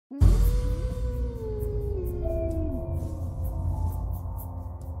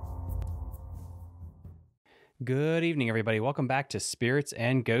Good evening, everybody. Welcome back to Spirits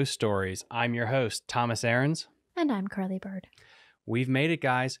and Ghost Stories. I'm your host, Thomas Aarons. And I'm Canby Rd. We've made it,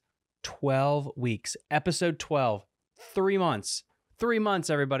 guys. 12 weeks. Episode 12. 3 months. 3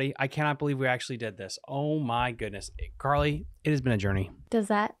 months, everybody. I cannot believe we actually did this. Oh, my goodness. Carly, it has been a journey. Does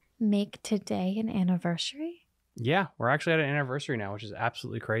that make today an anniversary? Yeah, we're actually at an anniversary now, which is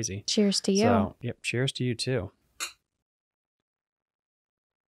absolutely crazy. Cheers to you. So, yep, cheers to you, too.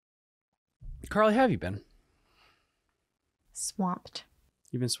 Carly, how have you been? Swamped.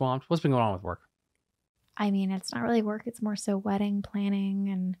 You've been swamped? What's been going on with work? I mean, it's not really work. It's more so wedding planning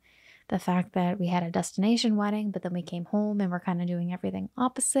and the fact that we had a destination wedding, but then we came home and we're kind of doing everything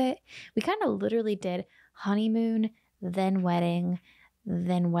opposite. We kind of literally did honeymoon, then wedding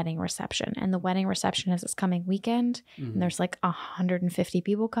reception. And the wedding reception is this coming weekend. Mm-hmm. And there's like 150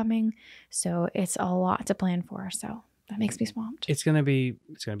 people coming. So it's a lot to plan for. So that makes me swamped. It's gonna be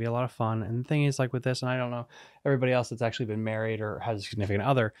a lot of fun. And the thing is, like with this, and I don't know everybody else that's actually been married or has a significant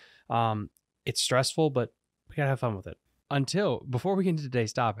other, it's stressful, but we gotta have fun with it. Before we get into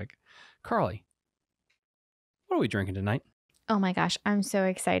today's topic, Carly, what are we drinking tonight? Oh my gosh, I'm so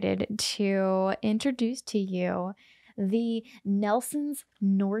excited to introduce to you the Nelson's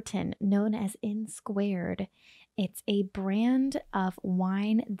Norton, known as N Squared. It's a brand of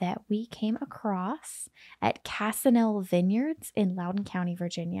wine that we came across at Casanel Vineyards in Loudoun County,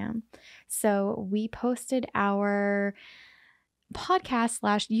 Virginia. So we posted our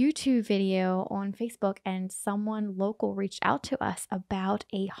podcast/YouTube video on Facebook, and someone local reached out to us about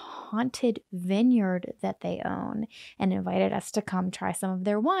a haunted vineyard that they own and invited us to come try some of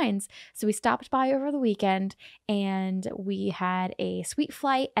their wines. So we stopped by over the weekend and we had a sweet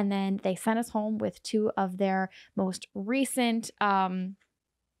flight, and then they sent us home with two of their most recent wine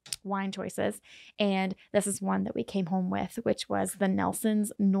choices. And this is one that we came home with, which was the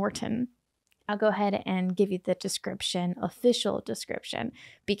Nelson's Norton. I'll go ahead and give you the official description,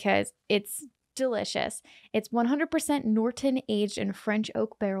 because it's delicious. It's 100% Norton aged in French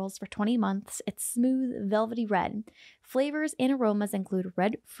oak barrels for 20 months. It's smooth, velvety red. Flavors and aromas include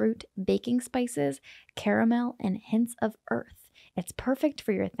red fruit, baking spices, caramel, and hints of earth. It's perfect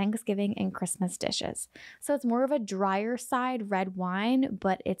for your Thanksgiving and Christmas dishes. So it's more of a drier side red wine,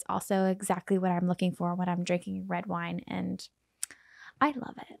 but it's also exactly what I'm looking for when I'm drinking red wine, and I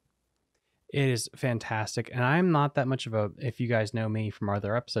love it. It is fantastic. And I'm not that much of if you guys know me from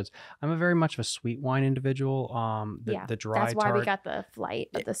other episodes, I'm a very much of a sweet wine individual. The dry that's why tart. we got the flight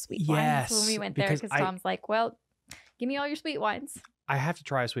of the sweet Yes, wines when we went there, because Tom's like, well, give me all your sweet wines. I have to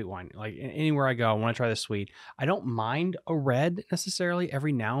try a sweet wine. Like anywhere I go, I want to try the sweet. I don't mind a red necessarily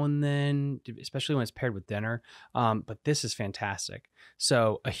every now and then, especially when it's paired with dinner. But this is fantastic.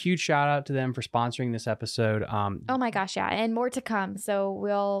 So a huge shout out to them for sponsoring this episode. Oh my gosh, yeah, and more to come. So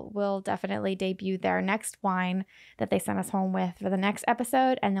we'll definitely debut their next wine that they sent us home with for the next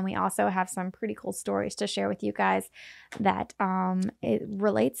episode, and then we also have some pretty cool stories to share with you guys that it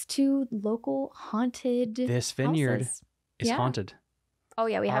relates to local haunted. This vineyard houses. is haunted. Oh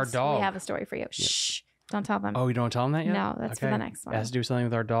yeah, we Our have dog. we have a story for you. Yep. Shh, don't tell them. Oh, you don't tell them that yet? No, that's for the next one. It has to do something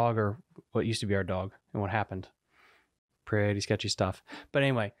with our dog, or what used to be our dog, and what happened. Pretty sketchy stuff. But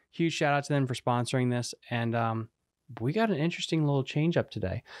anyway, huge shout out to them for sponsoring this. And we got an interesting little change up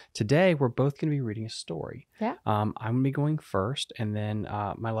today. Today, we're both going to be reading a story. Yeah. I'm going to be going first, and then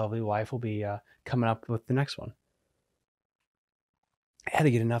my lovely wife will be coming up with the next one. I had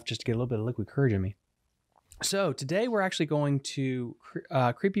to get enough just to get a little bit of liquid courage in me. So today we're actually going to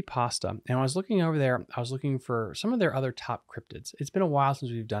Creepypasta. And when I was looking over there, I was looking for some of their other top cryptids. It's been a while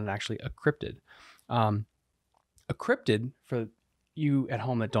since we've done actually a cryptid. A cryptid, for you at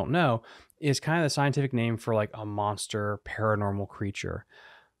home that don't know, is kind of the scientific name for like a monster, paranormal creature.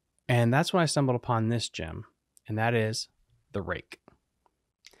 And that's when I stumbled upon this gem, and that is the Rake.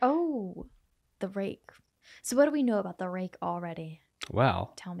 Oh, the Rake. So what do we know about the Rake already?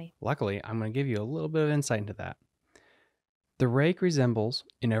 Well, tell me. Luckily, I'm going to give you a little bit of insight into that. The Rake resembles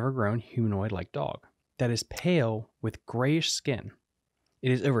an overgrown humanoid-like dog that is pale with grayish skin.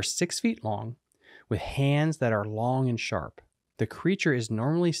 It is over 6 feet long, with hands that are long and sharp. The creature is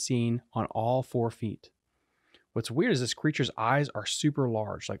normally seen on all 4 feet. What's weird is this creature's eyes are super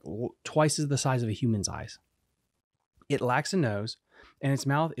large, like twice the size of a human's eyes. It lacks a nose, and its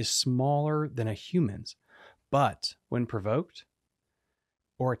mouth is smaller than a human's. But when provoked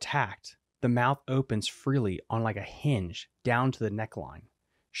or attacked, the mouth opens freely on like a hinge down to the neckline,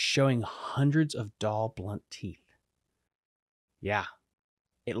 showing hundreds of dull, blunt teeth. Yeah,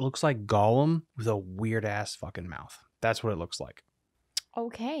 it looks like Gollum with a weird ass fucking mouth. That's what it looks like.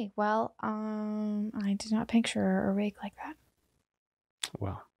 Okay, well, I did not picture a Rake like that.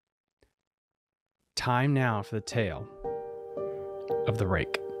 Well, time now for the tale of the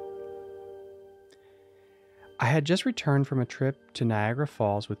Rake. I had just returned from a trip to Niagara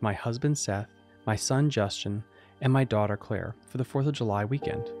Falls with my husband Seth, my son Justin, and my daughter Claire for the 4th of July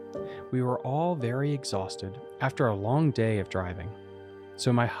weekend. We were all very exhausted after a long day of driving,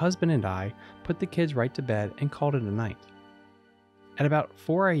 so my husband and I put the kids right to bed and called it a night. At about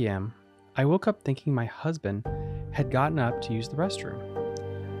 4 a.m., I woke up thinking my husband had gotten up to use the restroom.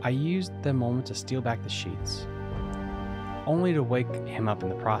 I used the moment to steal back the sheets, only to wake him up in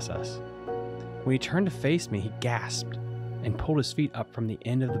the process. When he turned to face me, he gasped and pulled his feet up from the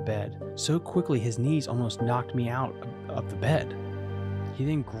end of the bed so quickly his knees almost knocked me out of the bed. He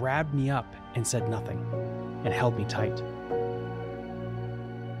then grabbed me up and said nothing and held me tight.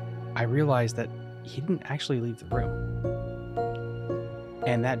 I realized that he didn't actually leave the room,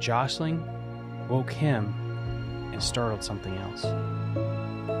 and that jostling woke him and startled something else.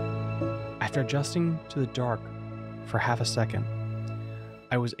 After adjusting to the dark for half a second,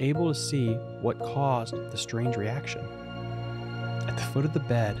 I was able to see what caused the strange reaction. At the foot of the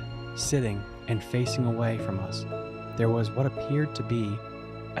bed, sitting and facing away from us, there was what appeared to be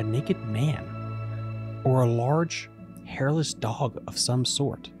a naked man or a large, hairless dog of some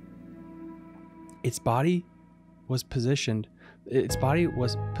sort. Its body was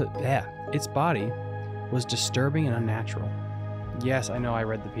disturbing and unnatural. Yes, I know I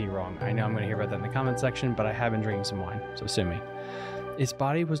read the P wrong. I know I'm going to hear about that in the comment section, but I have been drinking some wine, so sue me. Its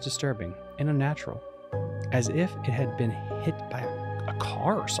body was disturbing and unnatural, as if it had been hit by a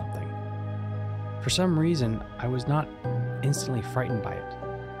car or something. For some reason, I was not instantly frightened by it,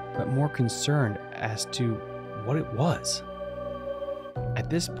 but more concerned as to what it was.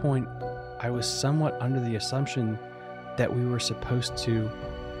 At this point, I was somewhat under the assumption that we were supposed to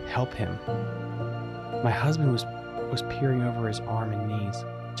help him. My husband was peering over his arm and knees,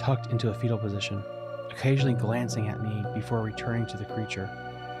 tucked into a fetal position, occasionally glancing at me before returning to the creature.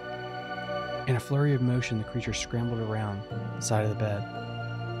 In a flurry of motion, the creature scrambled around the side of the bed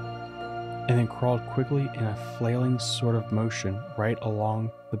and then crawled quickly in a flailing sort of motion right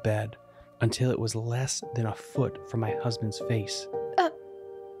along the bed until it was less than a foot from my husband's face.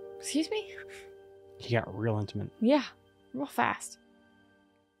 Excuse me? He got real intimate. Yeah, real fast.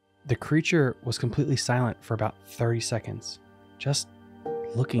 The creature was completely silent for about 30 seconds, just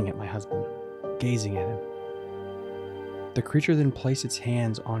looking at my husband, gazing at him. The creature then placed its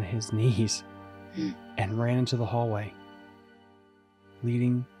hands on his knees and ran into the hallway,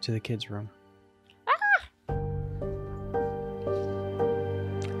 leading to the kids' room.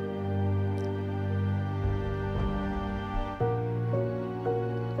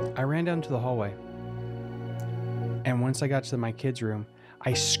 I ran down to the hallway, and once I got to my kids' room,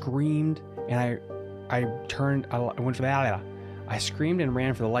 I screamed and I screamed and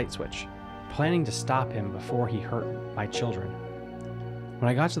ran for the light switch, planning to stop him before he hurt my children. When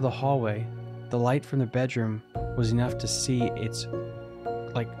I got to the hallway, the light from the bedroom was enough to see it's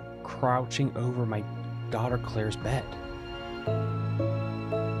like crouching over my daughter Claire's bed.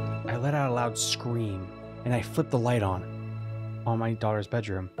 I let out a loud scream and I flipped the light on my daughter's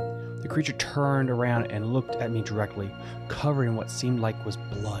bedroom. The creature turned around and looked at me directly, covered in what seemed like was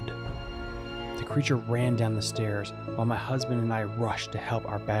blood. The creature ran down the stairs while my husband and I rushed to help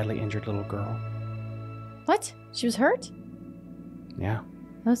our badly injured little girl. What? She was hurt? Yeah.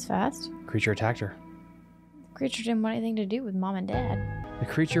 That was fast. The creature attacked her. The creature didn't want anything to do with Mom and Dad. The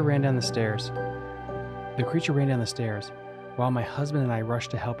creature ran down the stairs while my husband and I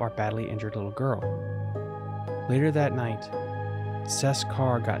rushed to help our badly injured little girl. Later that night, Seth's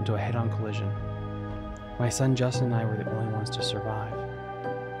car got into a head-on collision. My son Justin and I were the only ones to survive.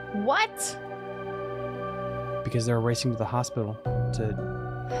 What? Because they were racing to the hospital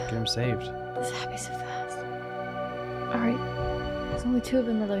to get him saved. This happened so fast. Alright. There's only 2 of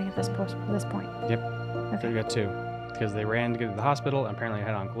them are living at this point. Yep. Okay. We got 2. Because they ran to get to the hospital, and apparently a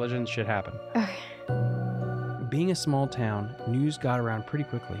head-on collision. Shit happened. Okay. Being a small town, news got around pretty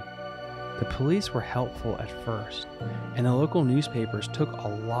quickly. The police were helpful at first, and the local newspapers took a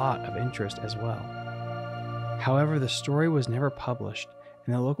lot of interest as well. However, the story was never published,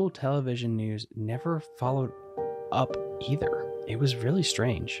 and the local television news never followed up either. It was really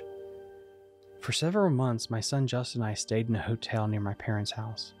strange. For several months, my son Justin and I stayed in a hotel near my parents'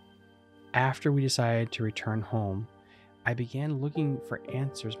 house. After we decided to return home, I began looking for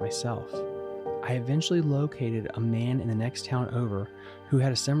answers myself. I eventually located a man in the next town over who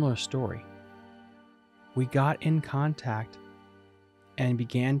had a similar story. We got in contact and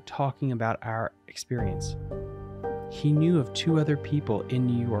began talking about our experience. He knew of 2 other people in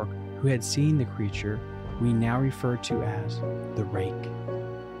New York who had seen the creature we now refer to as the Rake.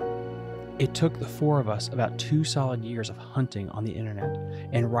 It took the four of us about 2 solid years of hunting on the internet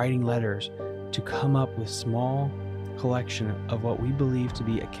and writing letters to come up with a small collection of what we believe to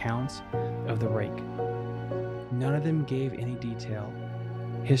be accounts of the Rake. None of them gave any detail,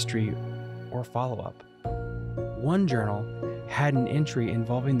 history, or follow-up. One journal had an entry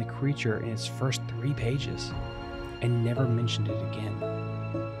involving the creature in its first 3 pages and never mentioned it again.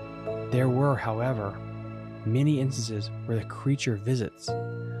 There were, however, many instances where the creature's visit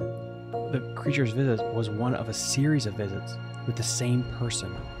was one of a series of visits with the same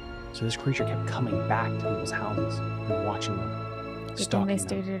person. So this creature kept coming back to people's houses and watching them, stalking they them.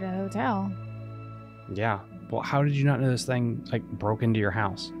 stayed at a hotel. Yeah. Well, how did you not know this thing broke into your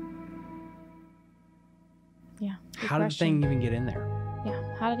house? Yeah. How did the thing even get in there? Yeah.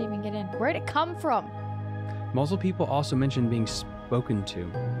 How did it even get in? Where'd it come from? Multiple people also mentioned being spoken to,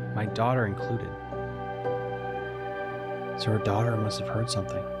 my daughter included. So her daughter must have heard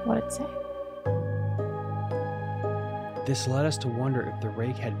something. What did it say? This led us to wonder if the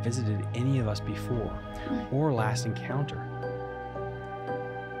Rake had visited any of us before or last encounter.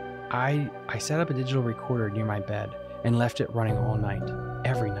 I set up a digital recorder near my bed and left it running all night,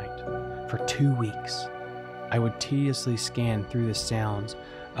 every night, for 2 weeks. I would tediously scan through the sounds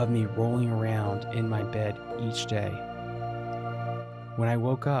of me rolling around in my bed each day. When I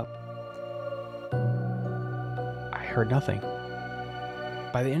woke up, I heard nothing.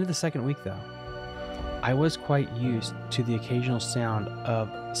 By the end of the 2nd week, though, I was quite used to the occasional sound of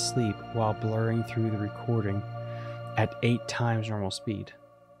sleep while blurring through the recording at 8 times normal speed,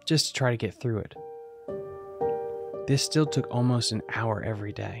 just to try to get through it. This still took almost an hour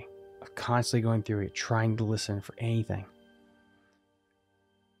every day of constantly going through it, trying to listen for anything.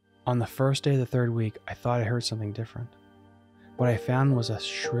 On the first day of the 3rd week, I thought I heard something different. What I found was a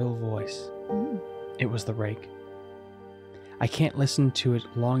shrill voice. It was the Rake. I can't listen to it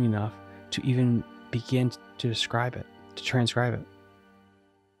long enough to even begin to describe it, to transcribe it.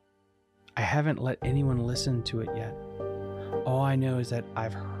 I haven't let anyone listen to it yet. All I know is that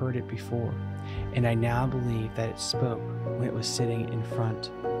I've heard it before, and I now believe that it spoke when it was sitting in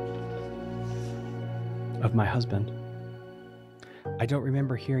front of my husband. I don't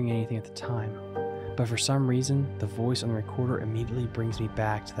remember hearing anything at the time, but for some reason, the voice on the recorder immediately brings me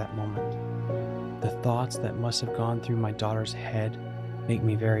back to that moment. The thoughts that must have gone through my daughter's head make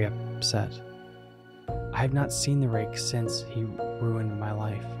me very upset. I have not seen the Rake since he ruined my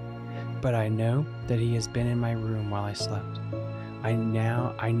life, but I know that he has been in my room while I slept. I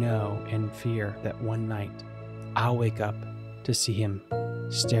know and fear that one night I'll wake up to see him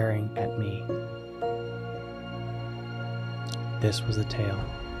staring at me. This was the tale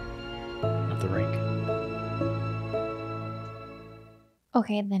of the Rake.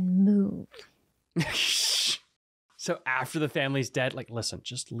 Okay, then move. So after the family's dead, listen,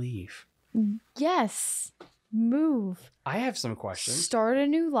 just leave. Yes, move. I have some questions. Start a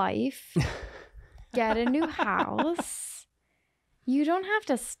new life. Get a new house. You don't have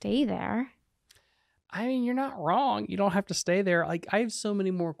to stay there. I mean, you're not wrong. You don't have to stay there. I have so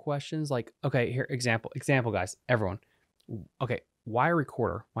many more questions. Okay, here, example, guys, everyone. Okay, why a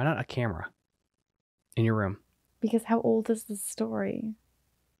recorder? Why not a camera in your room? Because how old is the story?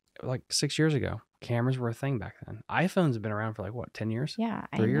 6 years ago. Cameras were a thing back then. iPhones have been around for 10 years? Yeah,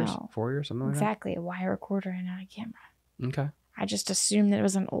 3 years? know. 4 years? Something like that? Exactly. Why a recorder and not a camera? Okay. I just assumed that it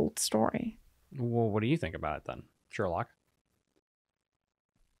was an old story. Well, what do you think about it then, Sherlock?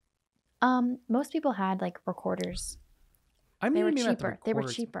 Most people had recorders. I mean, they were cheaper. They were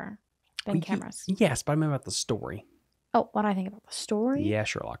cheaper than cameras. Yes, but I mean about the story. Oh, what do I think about the story? Yeah,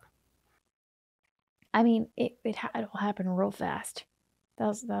 Sherlock. I mean, it all happened real fast. That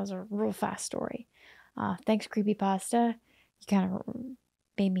was a real fast story. Thanks, Creepypasta. You kind of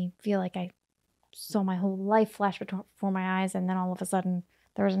made me feel like I saw my whole life flash before my eyes, and then all of a sudden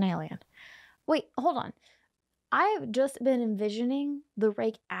there was an alien. Wait, hold on. I've just been envisioning the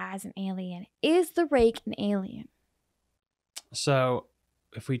Rake as an alien. Is the Rake an alien? So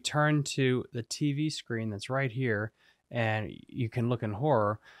if we turn to the TV screen that's right here, and you can look in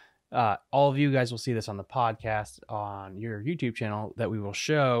horror, all of you guys will see this on the podcast on your YouTube channel, that we will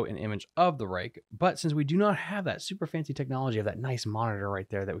show an image of the Rake. But since we do not have that super fancy technology of that nice monitor right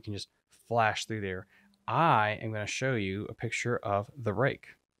there that we can just flash through there, I am going to show you a picture of the Rake.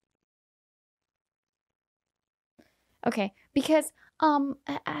 Okay, because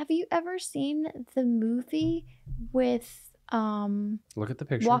have you ever seen the movie with look at the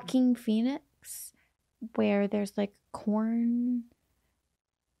picture, Joaquin Phoenix, where there's corn?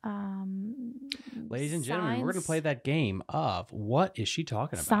 Ladies and gentlemen, we're going to play that game of what is she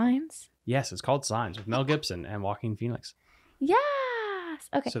talking about? Signs? Yes, it's called Signs with Mel Gibson and Joaquin Phoenix. Yes.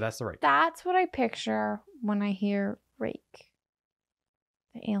 Okay. So that's the rake. That's what I picture when I hear rake.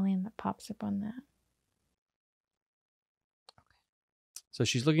 The alien that pops up on that. So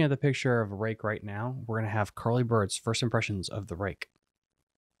she's looking at the picture of a rake right now. We're going to have Carly Bird's first impressions of the rake.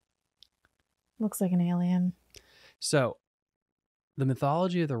 Looks like an alien. So the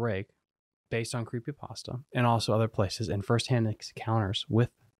mythology of the rake, based on Creepypasta and also other places and firsthand encounters with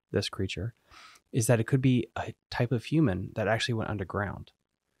this creature, is that it could be a type of human that actually went underground.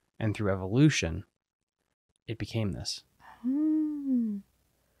 And through evolution, it became this.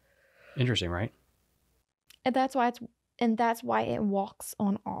 Interesting, right? And that's why it walks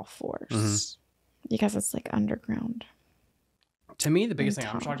on all fours. Because it's like underground. To me, the biggest thing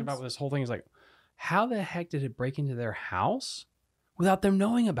I'm shocked about with this whole thing is like, how the heck did it break into their house without them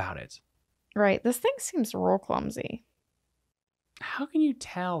knowing about it? Right. This thing seems real clumsy. How can you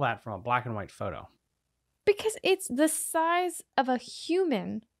tell that from a black and white photo? Because it's the size of a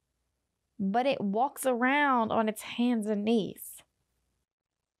human, but it walks around on its hands and knees.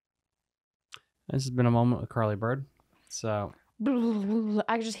 This has been a moment with Carly Bird. So I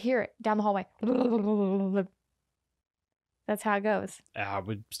can just hear it down the hallway. That's how it goes. I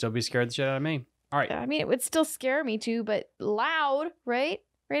would still be scared the shit out of me. All right. I mean, it would still scare me too, but loud, right?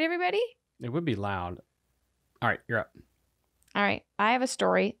 Right, everybody? It would be loud. All right, you're up. All right. I have a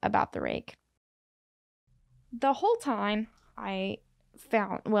story about the rake. The whole time I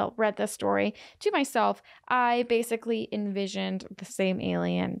read this story to myself, I basically envisioned the same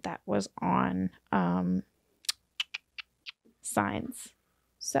alien that was on signs.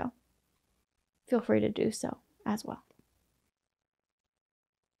 So feel free to do so as well.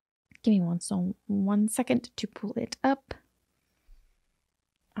 Give me 1 second to pull it up.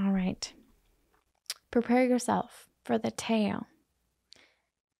 All right. Prepare yourself for the tale.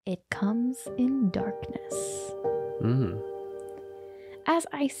 It comes in darkness. As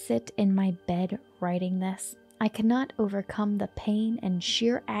I sit in my bed writing this, I cannot overcome the pain and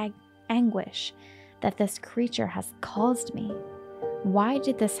sheer anguish that this creature has caused me. Why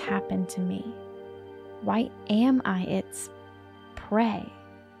did this happen to me? Why am I its prey?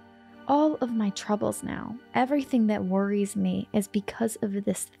 All of my troubles now, everything that worries me is because of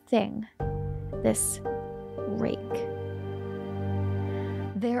this thing, this rake.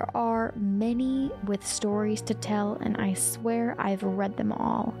 There are many with stories to tell, and I swear I've read them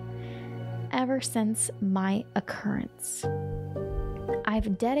all, ever since my occurrence.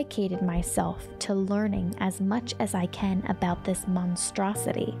 I've dedicated myself to learning as much as I can about this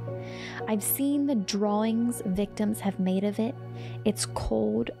monstrosity. I've seen the drawings victims have made of it, its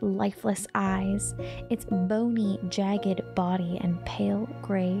cold, lifeless eyes, its bony, jagged body, and pale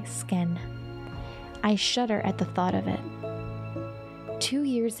gray skin. I shudder at the thought of it. 2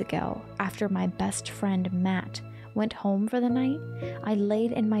 years ago, after my best friend Matt went home for the night, I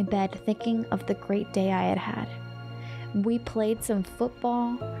laid in my bed thinking of the great day I had had. We played some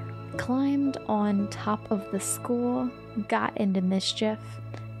football, climbed on top of the school, got into mischief.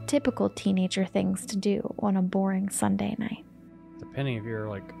 Typical teenager things to do on a boring Sunday night. Depending if you're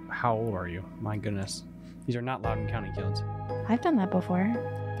like, how old are you? My goodness. These are not Loudoun County kids. I've done that before.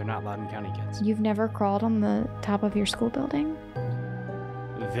 They're not Loudoun County kids. You've never crawled on the top of your school building?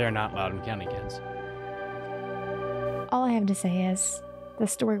 They're not Loudoun County kids. All I have to say is the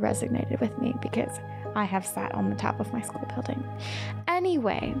story resonated with me because I have sat on the top of my school building.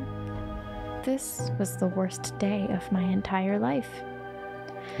 Anyway, this was the worst day of my entire life.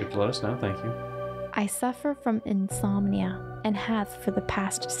 You have to let us know, thank you. I suffer from insomnia and have for the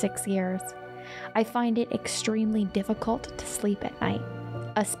past 6 years. I find it extremely difficult to sleep at night,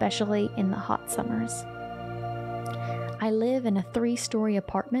 especially in the hot summers. I live in a 3-story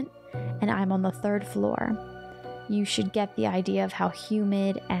apartment and I'm on the 3rd floor. You should get the idea of how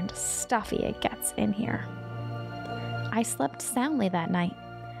humid and stuffy it gets in here. I slept soundly that night,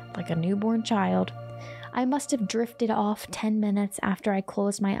 like a newborn child. I must have drifted off 10 minutes after I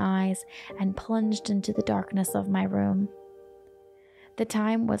closed my eyes and plunged into the darkness of my room. The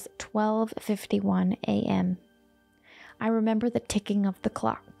time was 12:51 a.m. I remember the ticking of the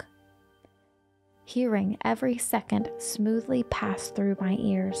clock, hearing every second smoothly pass through my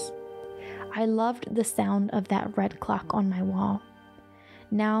ears. I loved the sound of that red clock on my wall.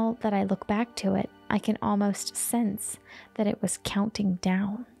 Now that I look back to it, I can almost sense that it was counting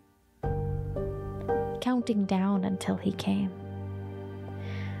down until he came.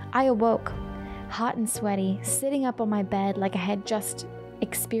 I awoke, hot and sweaty, sitting up on my bed like I had just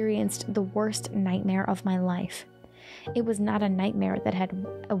experienced the worst nightmare of my life. It was not a nightmare that had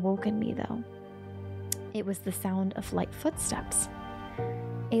awoken me, though. It was the sound of light footsteps.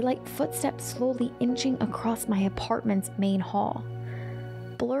 A light footstep slowly inching across my apartment's main hall.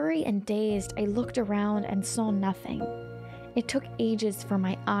 Blurry and dazed, I looked around and saw nothing. It took ages for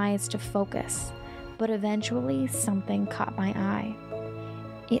my eyes to focus, but eventually something caught my eye.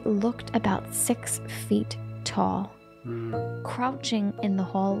 It looked about 6 feet tall, crouching in the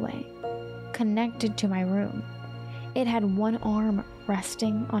hallway, connected to my room. It had one arm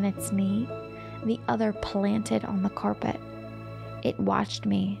resting on its knee, the other planted on the carpet. It watched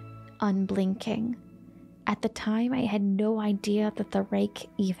me, unblinking. At the time, I had no idea that the rake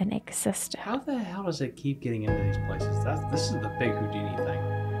even existed. How the hell does it keep getting into these places? This is the big Houdini thing.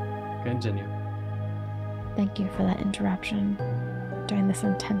 Continue. Thank you for that interruption during this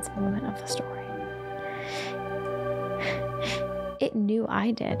intense moment of the story. It knew I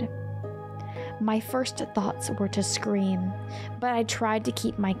did. My first thoughts were to scream, but I tried to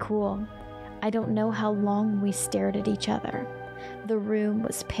keep my cool. I don't know how long we stared at each other. The room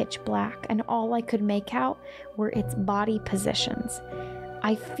was pitch black, and all I could make out were its body positions.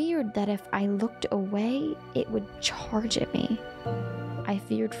 I feared that if I looked away, it would charge at me. I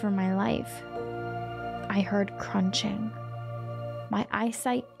feared for my life. I heard crunching. My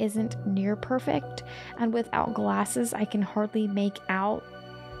eyesight isn't near perfect, and without glasses, I can hardly make out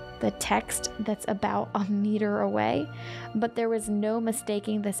the text that's about a meter away, but there was no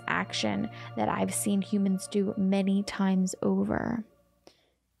mistaking this action that I've seen humans do many times over.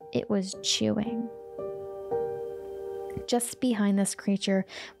 It was chewing. Just behind this creature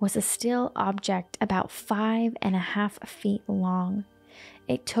was a still object about 5.5 feet long.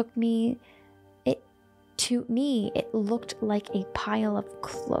 To me, it looked like a pile of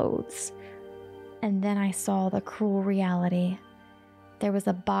clothes. And then I saw the cruel reality. There was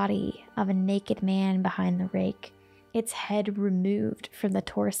a body of a naked man behind the rake, its head removed from the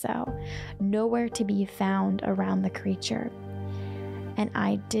torso, nowhere to be found around the creature. And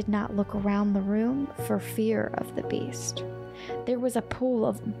I did not look around the room for fear of the beast. There was a pool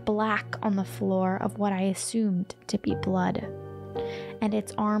of black on the floor of what I assumed to be blood, and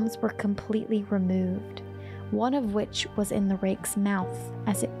its arms were completely removed, one of which was in the rake's mouth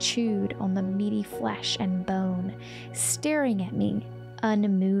as it chewed on the meaty flesh and bone, staring at me,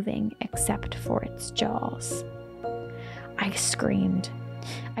 unmoving except for its jaws. I screamed.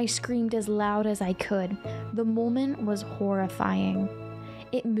 I screamed as loud as I could. The moment was horrifying.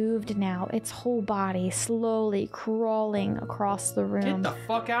 It moved now, its whole body slowly crawling across the room. Get the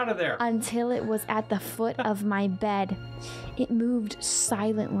fuck out of there! Until it was at the foot of my bed. It moved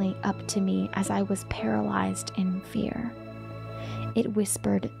silently up to me as I was paralyzed in fear. It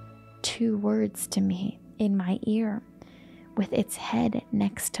whispered 2 words to me in my ear, with its head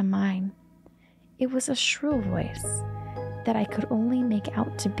next to mine. It was a shrill voice that I could only make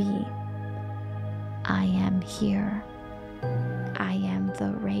out to be, "I am here. I am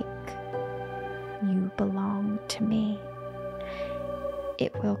the rake. You belong to me.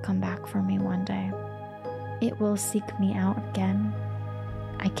 It will come back for me one day. It will seek me out again.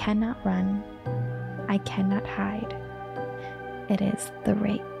 I cannot run. I cannot hide. It is the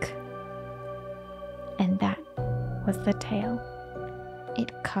rake." And that was the tale.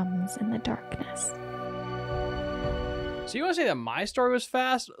 It comes in the darkness. So you want to say that my story was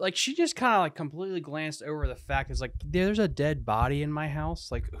fast? Like, she just kind of like completely glanced over the fact it's like, there's a dead body in my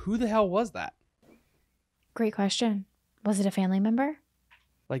house. Like, who the hell was that? Great question. Was it a family member?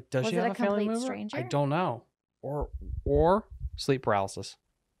 Like, does she have a family member? Stranger? I don't know. Or sleep paralysis.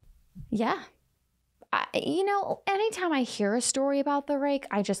 Yeah. Anytime I hear a story about the rake,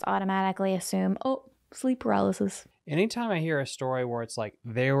 I just automatically assume, oh, sleep paralysis. Anytime I hear a story where it's like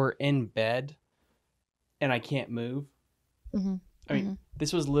they were in bed and I can't move. Mm-hmm. I mean,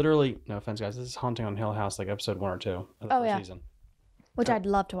 This was literally, no offense, guys, this is Haunting on Hill House, like episode 1 or 2 of the first season. Which I'd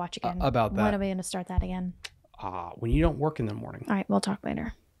love to watch again. About that. When are we going to start that again? When you don't work in the morning. All right, we'll talk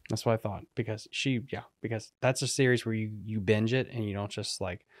later. That's what I thought. Because that's a series where you binge it and you don't just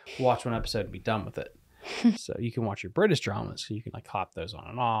like watch one episode and be done with it. So you can watch your British dramas. So you can like hop those on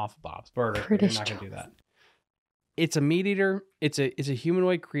and off, Bob's Burgers. You're not going to do that. It's a meat eater. It's a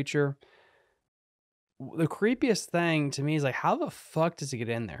humanoid creature. The creepiest thing to me is like, how the fuck does it get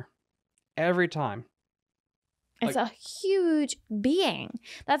in there? Every time. It's a huge being.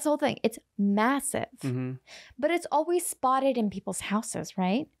 That's the whole thing. It's massive. Mm-hmm. But it's always spotted in people's houses,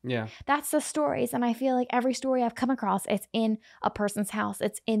 right? Yeah. That's the stories. And I feel like every story I've come across, it's in a person's house.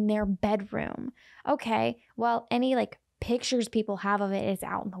 It's in their bedroom. Okay. Well, any like pictures people have of it is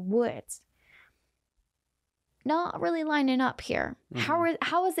out in the woods. Not really lining up here. Mm-hmm.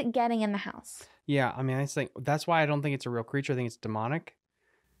 How is it getting in the house? Yeah. I mean, I think that's why I don't think it's a real creature. I think it's demonic.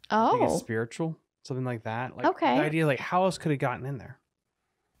 Oh. I think it's spiritual. Something like that. Like, okay. The idea, like, how else could it gotten in there?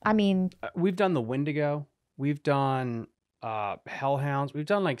 I mean, we've done the Wendigo. We've done hellhounds. We've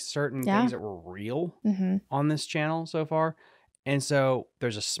done like certain Yeah. things that were real Mm-hmm. on this channel so far. And so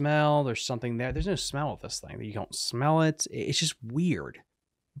there's a smell, there's something there. There's no smell of this thing. You don't smell it. It's just weird.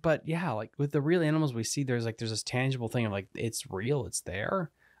 But yeah, like with the real animals we see, there's this tangible thing of like, it's real, it's there.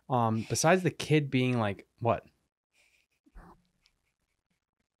 Besides the kid being like, what?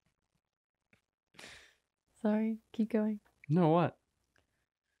 Sorry, keep going. No, what?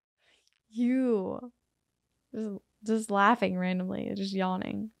 You just laughing randomly, just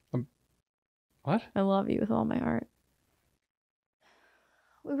yawning. What? I love you with all my heart.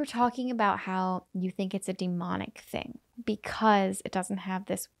 We were talking about how you think it's a demonic thing because it doesn't have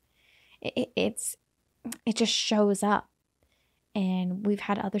this. It just shows up. And we've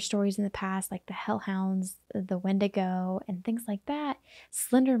had other stories in the past, like the Hellhounds, the Wendigo, and things like that.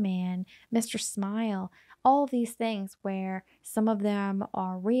 Slender Man, Mr. Smile, all of these things where some of them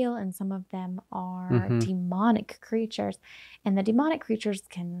are real and some of them are demonic creatures. And the demonic creatures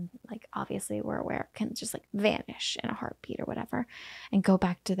can, like, obviously we're aware, can just like vanish in a heartbeat or whatever and go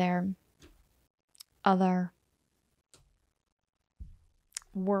back to their other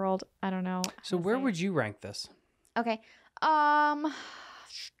world. I don't know. So where would you rank this? Okay.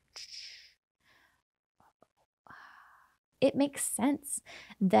 It makes sense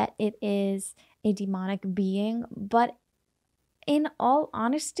that it is a demonic being, but in all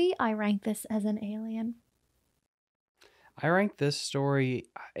honesty, I rank this as an alien. I rank this story,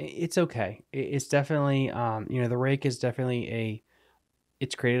 it's okay. It's definitely, the Rake is definitely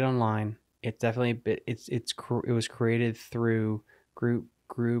it's created online. It's definitely, it was created through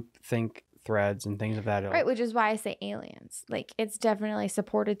group think threads and things of that ilk. Right, which is why I say aliens. Like, it's definitely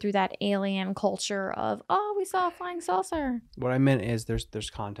supported through that alien culture of, oh, we saw a flying saucer. What I meant is there's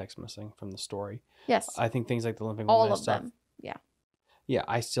context missing from the story. Yes. I think things like the Limping all Woman of stuff, them. Yeah. Yeah,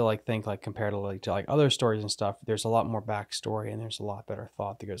 I still think comparatively to like other stories and stuff, there's a lot more backstory and there's a lot better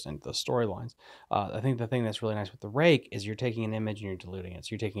thought that goes into the storylines. I think the thing that's really nice with the Rake is you're taking an image and you're diluting it. So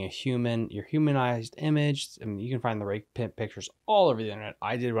you're taking your humanized image. I mean, you can find the Rake pictures all over the internet.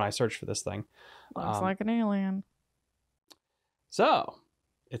 I did when I searched for this thing. Looks like an alien. So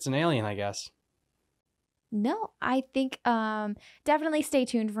it's an alien, I guess. No, I think definitely stay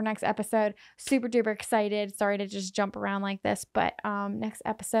tuned for next episode. Super duper excited. Sorry to just jump around like this, but next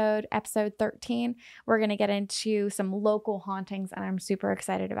episode 13, we're going to get into some local hauntings, and I'm super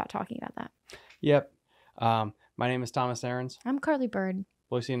excited about talking about that. Yep. My name is Thomas Aarons. I'm Carly Bird.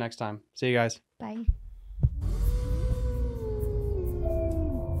 We'll see you next time. See you guys. Bye.